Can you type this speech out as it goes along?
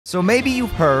So maybe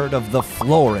you've heard of the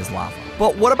floor is lava.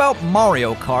 But what about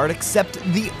Mario Kart except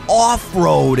the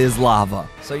off-road is lava?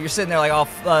 So you're sitting there like, oh,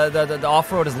 the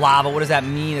off-road is lava. What does that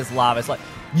mean is lava? It's like,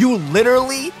 you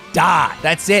literally die.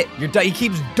 That's it. He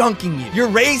keeps dunking you. Your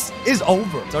race is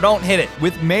over. So don't hit it.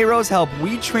 With Mayro's help,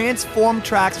 we transformed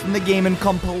tracks from the game and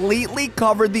completely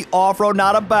covered the off-road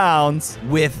not a bounds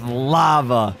with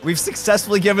lava. We've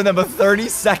successfully given them a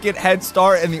 30-second head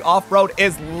start, and the off-road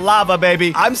is lava,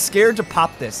 baby. I'm scared to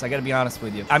pop this. I gotta be honest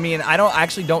with you. I mean, I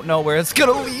actually don't know where it's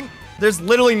gonna lead. There's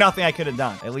literally nothing I could have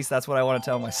done. At least that's what I want to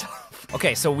tell myself.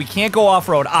 Okay, so we can't go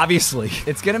off-road, obviously.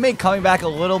 It's gonna make coming back a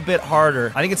little bit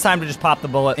harder. I think it's time to just pop the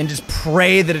bullet and just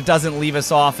pray that it doesn't leave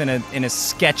us off in a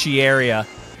sketchy area.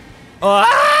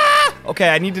 Okay,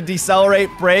 I need to decelerate,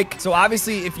 brake. So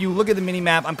obviously, if you look at the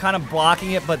mini-map, I'm kind of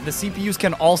blocking it, but the CPUs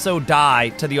can also die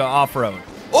to the off-road.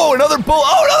 Oh, another bullet!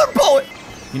 Oh, another bullet!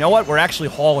 You know what? We're actually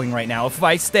hauling right now. If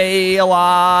I stay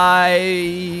alive...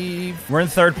 We're in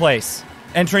 3rd place.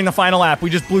 Entering the final lap, we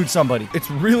just blued somebody.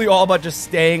 It's really all about just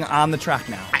staying on the track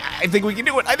now. I think we can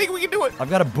do it. I think we can do it. I've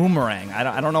got a boomerang.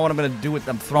 I don't know what I'm gonna do with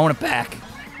them. Throwing it back.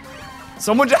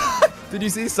 Someone just... Did you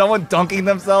see someone dunking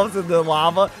themselves in the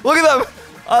lava? Look at them.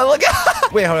 Look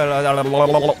at... Wait, hold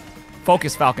on.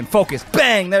 Focus, Falcon. Focus.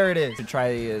 Bang. There it is. Should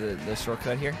try the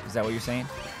shortcut here. Is that what you're saying?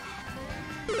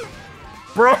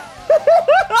 Bro.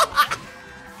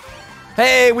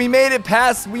 Hey, we made it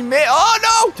past,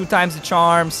 oh no! 2 times the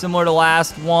charm, similar to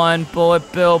last one.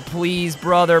 Bullet bill, please,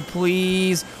 brother,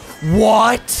 please.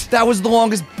 What? That was the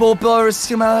longest bullet bill I've ever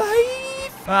seen in my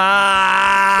life.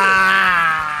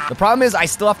 The problem is I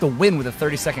still have to win with a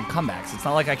 30-second comeback. So it's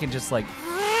not like I can just like,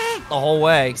 the whole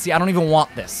way. See, I don't even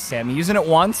want this. Okay, I'm using it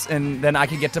once, and then I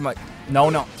can get to my...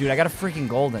 No. Dude, I got a freaking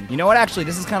golden. You know what, actually?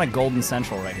 This is kind of golden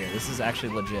central right here. This is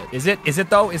actually legit. Is it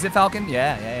though? Is it, Falcon?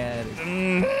 Yeah, it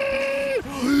is.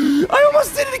 I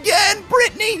almost did it again,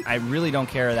 Brittany! I really don't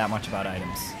care that much about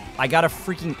items. I got a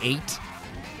freaking 8.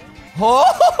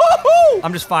 Oh!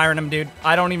 I'm just firing him, dude.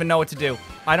 I don't even know what to do.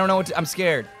 I don't know what to... I'm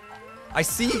scared. I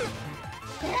see...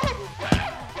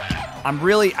 I'm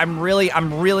really,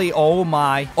 oh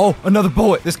my. Oh, another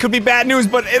bullet. This could be bad news,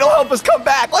 but it'll help us come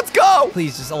back. Let's go.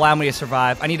 Please just allow me to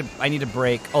survive. I need to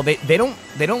break. Oh, they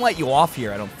don't let you off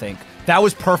here, I don't think. That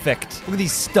was perfect. Look at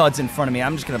these studs in front of me.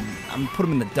 I'm gonna put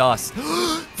them in the dust.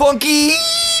 Funky,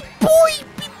 boy, he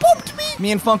bumped me.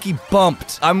 Me and Funky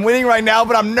bumped. I'm winning right now,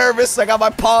 but I'm nervous. I got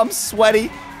my palms sweaty.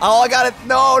 Oh, I got it.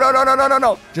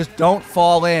 No. Just don't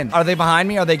fall in. Are they behind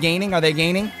me? Are they gaining?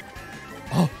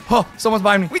 Oh, someone's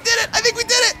behind me. We did it! I think we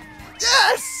did it!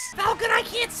 Yes! Falcon, I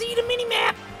can't see the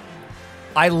mini-map.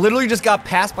 I literally just got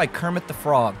passed by Kermit the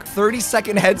Frog.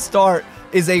 30-second head start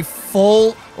is a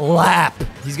full lap.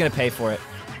 He's gonna pay for it.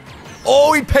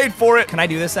 Oh, he paid for it! Can I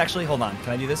do this, actually? Hold on.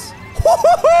 Can I do this?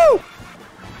 Woo-hoo-hoo!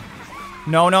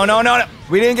 No.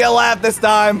 We didn't get a lap this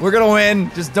time. We're gonna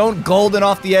win. Just don't golden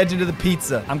off the edge into the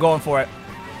pizza. I'm going for it.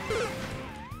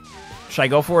 Should I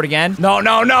go for it again? No.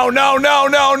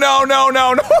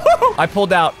 I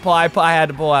pulled out. I had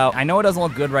to pull out. I know it doesn't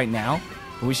look good right now,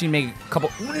 but we should make a couple.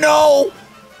 No.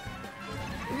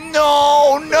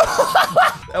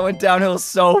 That went downhill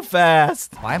so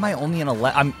fast. Why am I only in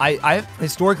 11? I've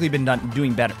historically been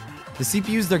doing better. The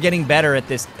CPUs, they're getting better at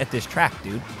this track,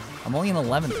 dude. I'm only in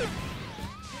 11th.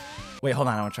 Wait, hold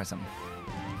on. I want to try something.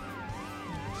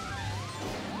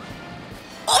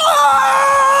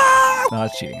 No,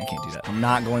 that's cheating. I can't do that. I'm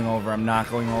not going over.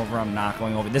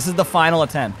 This is the final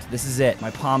attempt. This is it.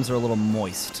 My palms are a little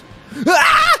moist.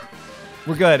 Ah!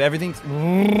 We're good. Everything's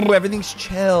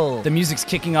chill. The music's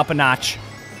kicking up a notch.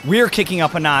 We're kicking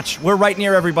up a notch. We're right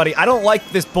near everybody. I don't like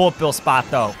this bullet bill spot,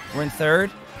 though. We're in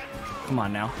 3rd. Come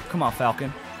on now. Come on,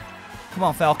 Falcon. Come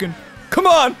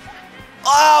on!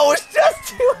 Oh, it's just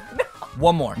 2. No.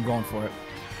 One more. I'm going for it.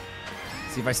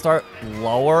 See if I start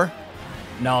lower.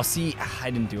 No, see, I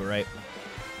didn't do it right.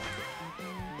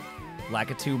 Lack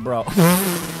of 2, bro.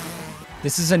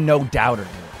 This is a no-doubter.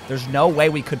 There's no way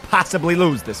we could possibly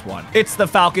lose this one. It's the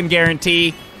Falcon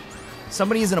guarantee.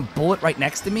 Somebody is in a bullet right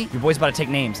next to me. Your boy's about to take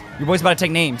names.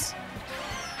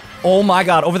 Oh my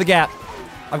God, over the gap.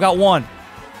 I've got 1.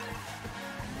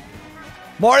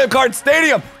 Mario Kart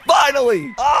Stadium,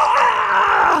 finally!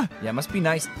 Ah! Yeah, it must be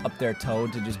nice up there,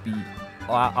 Toad, to just be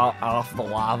off the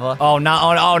lava. Oh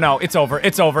no, it's over.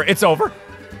 It's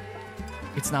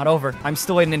not over. I'm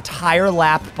still an entire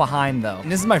lap behind, though. And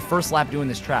this is my first lap doing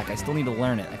this track. I still need to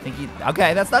learn it. I think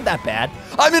okay, that's not that bad.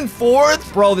 I'm in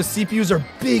 4th. Bro, the CPUs are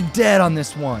big dead on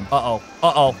this one. No,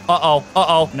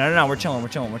 we're chilling.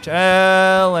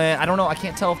 I don't know. I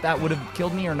can't tell if that would have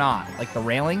killed me or not. Like the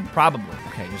railing? Probably.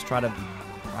 Okay, just try to...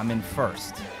 I'm in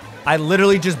 1st. I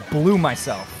literally just blew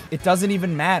myself. It doesn't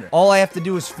even matter. All I have to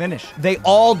do is finish. They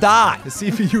all die. The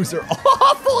CPUs are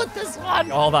awful at this one.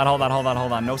 Hold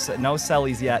on. No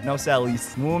sellies yet. No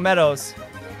sellies. Meadows.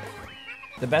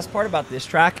 The best part about this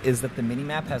track is that the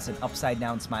minimap has an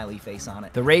upside-down smiley face on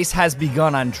it. The race has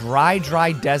begun on dry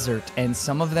desert, and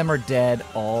some of them are dead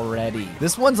already.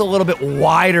 This one's a little bit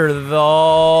wider,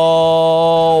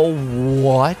 though.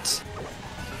 What?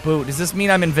 Boo, does this mean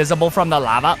I'm invisible from the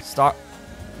lava? Start.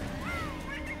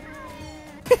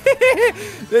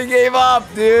 They gave up,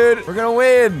 dude. We're gonna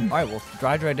win. All right, well,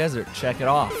 dry desert. Check it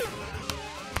off.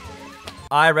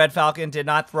 I, RedFalcon, did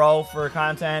not throw for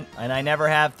content, and I never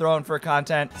have thrown for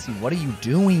content. Let's see, what are you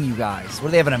doing, you guys? What,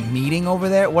 are they having a meeting over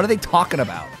there? What are they talking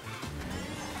about?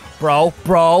 Bro,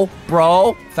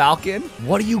 Falcon,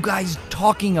 what are you guys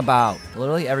talking about?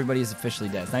 Literally, everybody is officially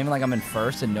dead. It's not even like I'm in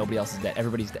first and nobody else is dead.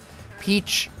 Everybody's dead.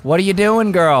 Peach, what are you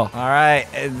doing, girl? All right,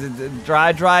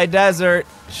 dry desert.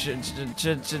 Check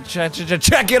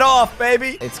it off,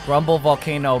 baby. It's Grumble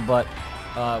Volcano, but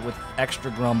with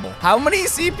extra grumble. How many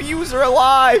CPUs are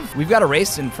alive? We've got a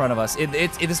race in front of us.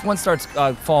 This one starts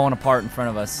falling apart in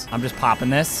front of us. I'm just popping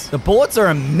this. The bullets are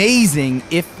amazing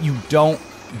if you don't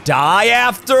die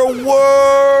afterward.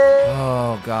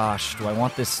 Oh gosh, do I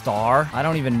want this star? I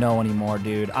don't even know anymore,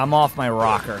 dude. I'm off my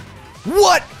rocker.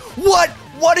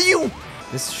 What are you?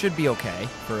 This should be okay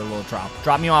for a little drop.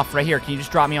 Drop me off right here. Can you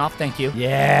just drop me off? Thank you.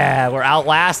 Yeah, we're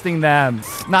outlasting them.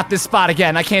 Not this spot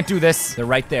again. I can't do this. They're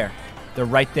right there. They're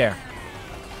right there.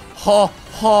 We're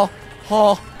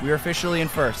officially in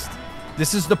first.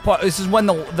 This is the part. This is when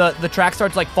the track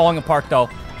starts like falling apart though.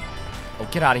 Oh,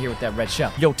 get out of here with that red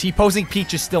shell. Yo, T-posing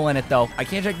Peach is still in it though. I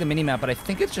can't check the mini map, but I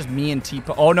think it's just me and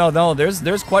T-po. Oh no,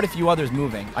 there's quite a few others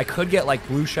moving. I could get like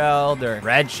blue shelled or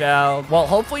red shelled. Well,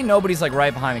 hopefully nobody's like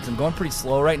right behind me because I'm going pretty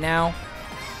slow right now.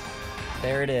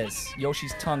 There it is.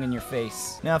 Yoshi's tongue in your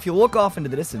face. Now, if you look off into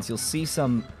the distance, you'll see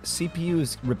some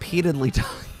CPUs repeatedly dying.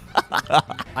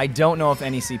 I don't know if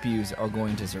any CPUs are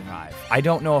going to survive. I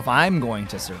don't know if I'm going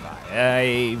to survive.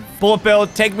 Hey, bullet bill,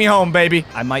 take me home, baby.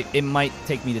 It might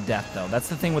take me to death, though. That's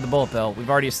the thing with the bullet bill. We've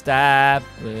already stabbed.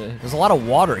 There's a lot of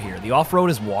water here. The off-road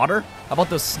is water? How about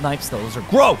those snipes, though? Those are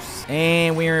gross.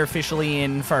 And we're officially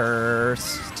in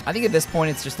first. I think at this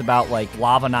point, it's just about, like,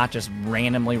 lava not just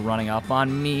randomly running up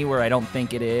on me where I don't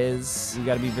think it is. We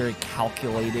gotta be very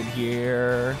calculated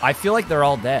here. I feel like they're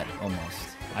all dead, almost.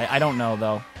 I don't know,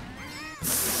 though.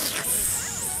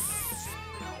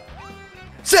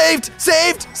 Saved!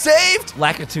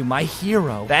 Lakitu, my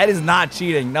hero. That is not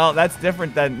cheating. No, that's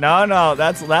different than, no,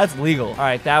 that's legal. All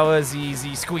right, that was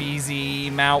easy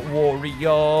squeezy, Mount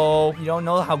Wario. You don't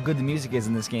know how good the music is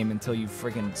in this game until you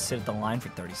freaking sit at the line for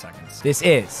 30 seconds. This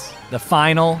is the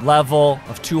final level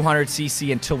of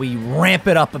 200cc until we ramp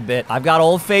it up a bit. I've got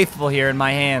Old Faithful here in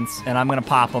my hands, and I'm gonna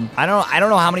pop them. I don't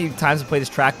know how many times I play this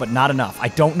track, but not enough. I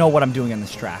don't know what I'm doing on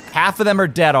this track. Half of them are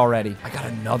dead already. I got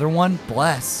another one?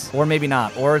 Bless. Or maybe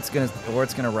not. Or it's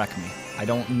gonna wreck me. I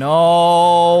don't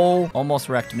know. Almost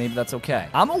wrecked me, but that's okay.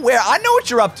 I'm aware. I know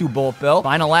what you're up to, Bullet Bill.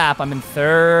 Final lap. I'm in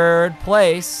third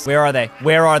place. Where are they?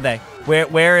 Where are they?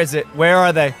 Where is it? Where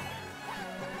are they?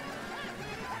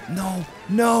 No.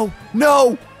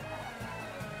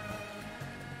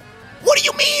 What do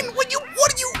you mean? What?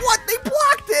 They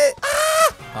blocked it.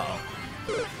 Ah! Uh-oh.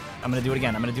 I'm gonna do it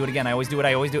again. I always do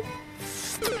it.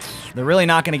 They're really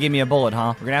not gonna give me a bullet,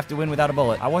 huh? We're gonna have to win without a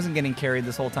bullet. I wasn't getting carried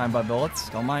this whole time by bullets.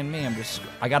 Don't mind me,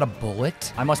 I got a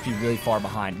bullet? I must be really far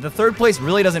behind. The third place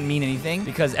really doesn't mean anything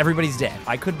because everybody's dead.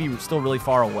 I could be still really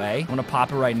far away. I'm gonna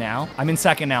pop it right now. I'm in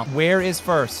second now. Where is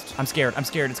first? I'm scared.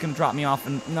 It's gonna drop me off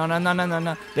and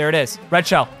no. There it is. Red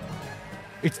shell.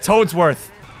 It's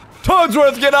Toadsworth.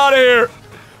 Get out of here.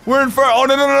 We're in first. Oh,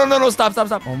 no. Stop.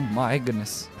 Oh my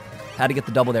goodness. Had to get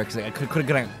the double there because I could have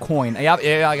got a coin. Yeah,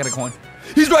 I got a coin.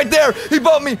 He's right there! He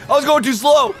bumped me! I was going too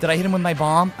slow! Did I hit him with my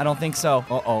bomb? I don't think so.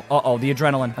 Uh-oh, the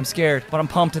adrenaline. I'm scared, but I'm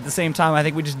pumped at the same time. I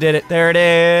think we just did it. There it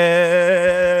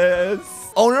is!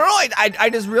 Oh, no, I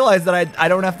just realized that I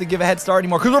don't have to give a head start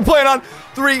anymore because we're playing on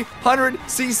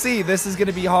 300cc. This is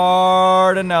gonna be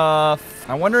hard enough.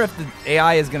 I wonder if the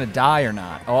AI is gonna die or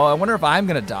not. Oh, I wonder if I'm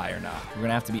gonna die or not. We're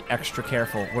gonna have to be extra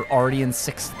careful. We're already in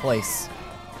 6th place.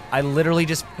 I literally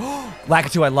just,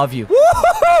 Lakitu, I love you.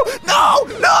 Woo-hoo-hoo! No!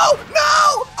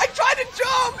 I tried to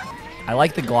jump! I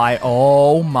like the glide.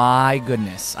 Oh my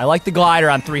goodness. I like the glider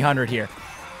on 300 here.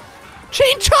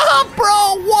 Chain jump,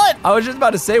 bro, what? I was just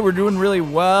about to say we're doing really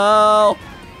well.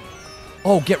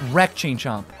 Oh, get wrecked, Chain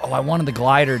Chomp. Oh, I wanted the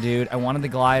glider, dude. I wanted the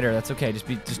glider. That's okay.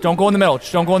 Just don't go in the middle.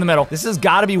 Just don't go in the middle. This has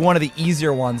got to be one of the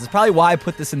easier ones. It's probably why I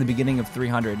put this in the beginning of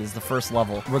 300 is the first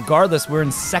level. Regardless, we're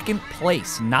in second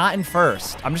place, not in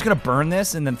first. I'm just going to burn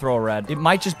this and then throw a red. It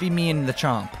might just be me and the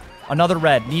Chomp. Another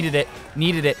red. Needed it.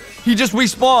 Needed it. He just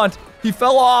respawned. He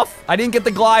fell off. I didn't get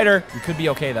the glider. We could be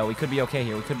okay, though. We could be okay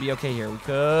here. We could be okay here. We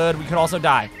could also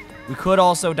die. We could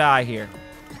also die here.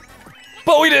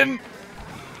 But we didn't.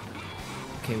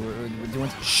 Okay, we're doing...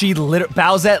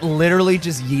 Bowsette literally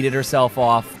just yeeted herself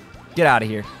off. Get out of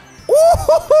here.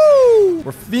 Woo-hoo-hoo!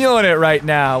 We're feeling it right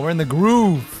now. We're in the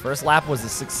groove. First lap was a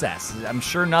success. I'm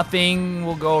sure nothing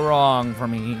will go wrong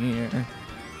from here.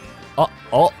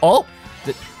 Oh.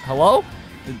 Hello?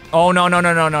 Oh, no.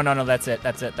 That's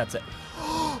it.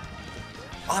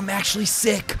 I'm actually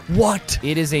sick. What?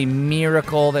 It is a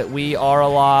miracle that we are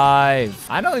alive.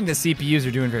 I don't think the CPUs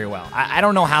are doing very well. I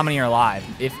don't know how many are alive.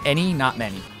 If any, not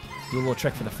many. Do a little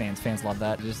trick for the fans. Fans love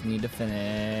that. Just need to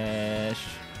finish.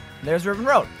 There's Ribbon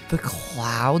Road. The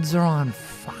clouds are on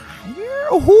fire?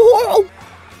 Whoa.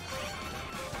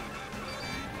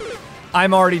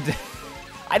 I'm already...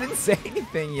 I didn't say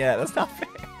anything yet. That's not fair.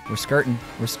 We're skirting.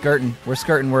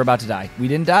 We're about to die. We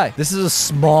didn't die. This is a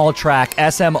small track.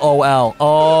 SMOL.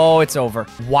 Oh, it's over.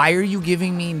 Why are you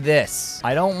giving me this?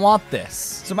 I don't want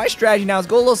this. So my strategy now is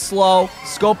go a little slow,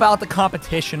 scope out the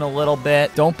competition a little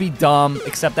bit. Don't be dumb,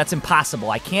 except that's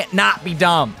impossible. I can't not be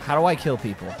dumb. How do I kill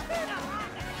people?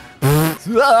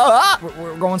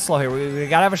 We're going slow here. We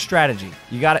gotta have a strategy.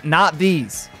 You gotta, not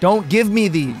these. Don't give me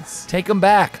these. Take them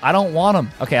back. I don't want them.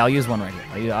 Okay, I'll use one right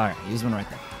here. All right, use one right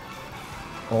there.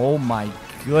 Oh my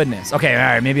goodness. Okay, all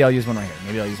right, maybe I'll use one right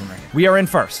here. We are in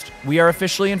first. We are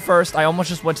officially in first. I almost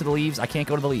just went to the leaves. I can't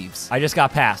go to the leaves. I just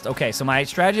got past. Okay, so my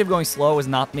strategy of going slow is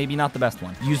maybe not the best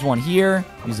one. Use one here.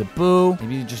 Use a boo.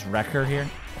 Maybe just wreck her here.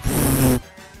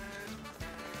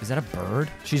 Is that a bird?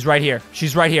 She's right here.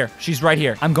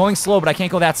 I'm going slow, but I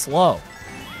can't go that slow. All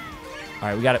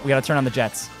right, we gotta turn on the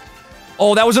jets.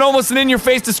 Oh, that was almost an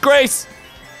in-your-face disgrace.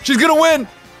 She's gonna win.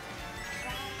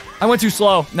 I went too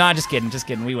slow. Nah, just kidding.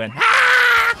 We win.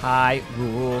 High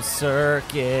Rule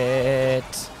Circuit.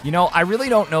 You know, I really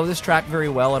don't know this track very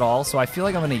well at all, so I feel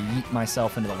like I'm gonna yeet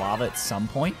myself into the lava at some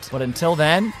point. But until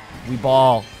then, we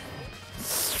ball.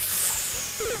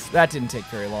 That didn't take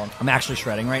very long. I'm actually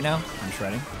shredding right now. I'm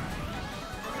shredding.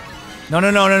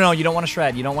 No. You don't want to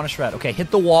shred. Okay,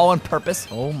 hit the wall on purpose.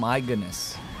 Oh my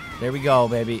goodness. There we go,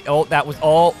 baby. Oh, that was...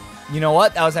 Oh, you know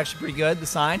what? That was actually pretty good, the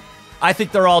sign. I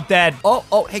think they're all dead.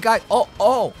 Oh, hey guys.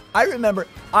 Oh, I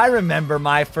remember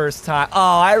my first time.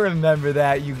 Oh, I remember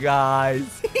that, you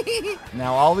guys.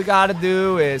 Now all we gotta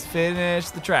do is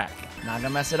finish the track. Not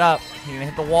gonna mess it up. You're gonna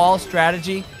hit the wall,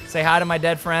 strategy. Say hi to my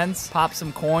dead friends. Pop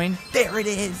some coin. There it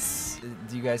is.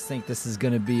 Do you guys think this is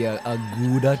gonna be a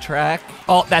Gouda track?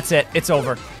 Oh, that's it. It's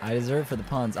over. I deserve for the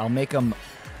puns. I'll make them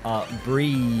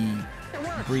brief.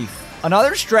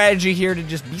 Another strategy here to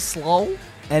just be slow.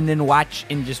 And then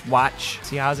just watch.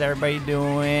 See how's everybody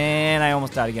doing? I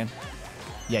almost died again.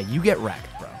 Yeah, you get wrecked,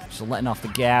 bro. Just letting off the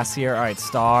gas here. All right,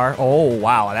 star. Oh,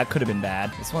 wow, that could have been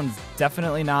bad. This one's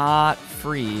definitely not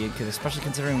free, especially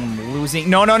considering I'm losing.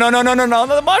 No,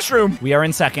 the mushroom. We are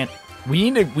in second.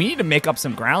 We need to make up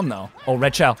some ground, though. Oh,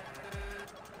 red shell.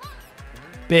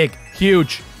 Big,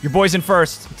 huge. Your boy's in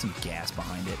first. Put some gas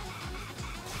behind it.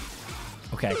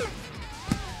 Okay.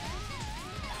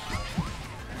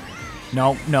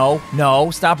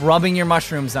 No. Stop rubbing your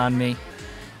mushrooms on me.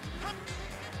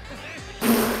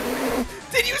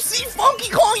 Did you see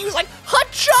Funky Kong? He was like, hot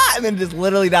shot, and then just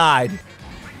literally died.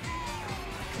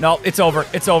 No, it's over.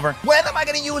 When am I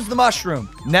going to use the mushroom?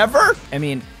 Never? I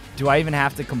mean, do I even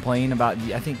have to complain about...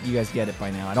 I think you guys get it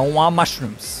by now. I don't want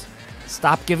mushrooms.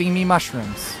 Stop giving me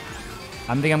mushrooms.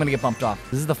 I think I'm going to get bumped off.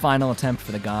 This is the final attempt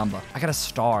for the Gamba. I got a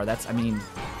star.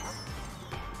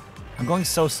 I'm going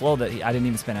so slow that I didn't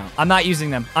even spin out. I'm not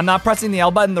using them. I'm not pressing the L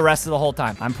button the rest of the whole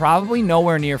time. I'm probably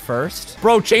nowhere near first.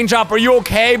 Bro, Chain Chomp, are you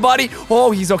okay, buddy?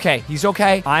 Oh, he's okay.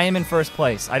 I am in first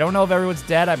place. I don't know if everyone's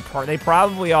dead. They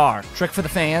probably are. Trick for the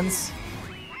fans.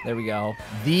 There we go.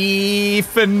 The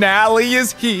finale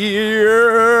is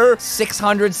here.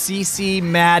 600cc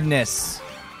madness.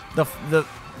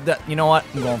 You know what?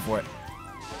 I'm going for it.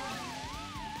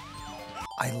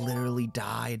 I literally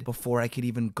died before I could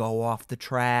even go off the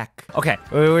track. Okay,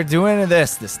 we're doing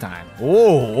this time.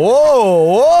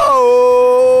 Whoa.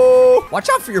 Watch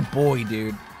out for your boy,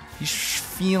 dude. He's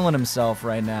feeling himself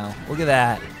right now. Look at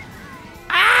that.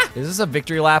 Ah! Is this a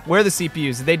victory lap? Where are the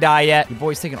CPUs? Did they die yet? Your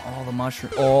boy's taking all the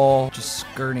mushrooms. Oh, just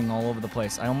skirting all over the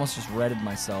place. I almost just redded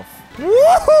myself.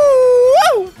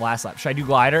 Woohoo! Last lap. Should I do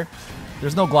glider?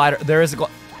 There's no glider. There is a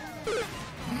glider.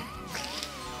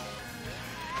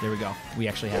 There we go. We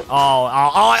actually have. Oh,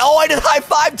 I did high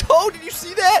five Toad. Did you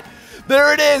see that?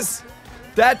 There it is.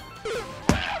 That.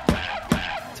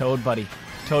 Toad buddy.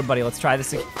 Toad buddy. Let's try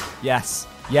this again. Yes.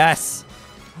 Yes.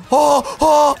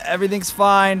 Oh, everything's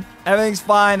fine. Everything's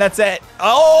fine. That's it.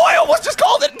 Oh, I almost just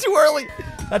called it too early.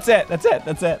 That's it. That's it.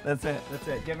 That's it. That's it. That's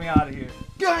it. Get me out of here.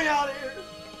 Get me out of here.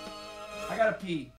 I gotta pee.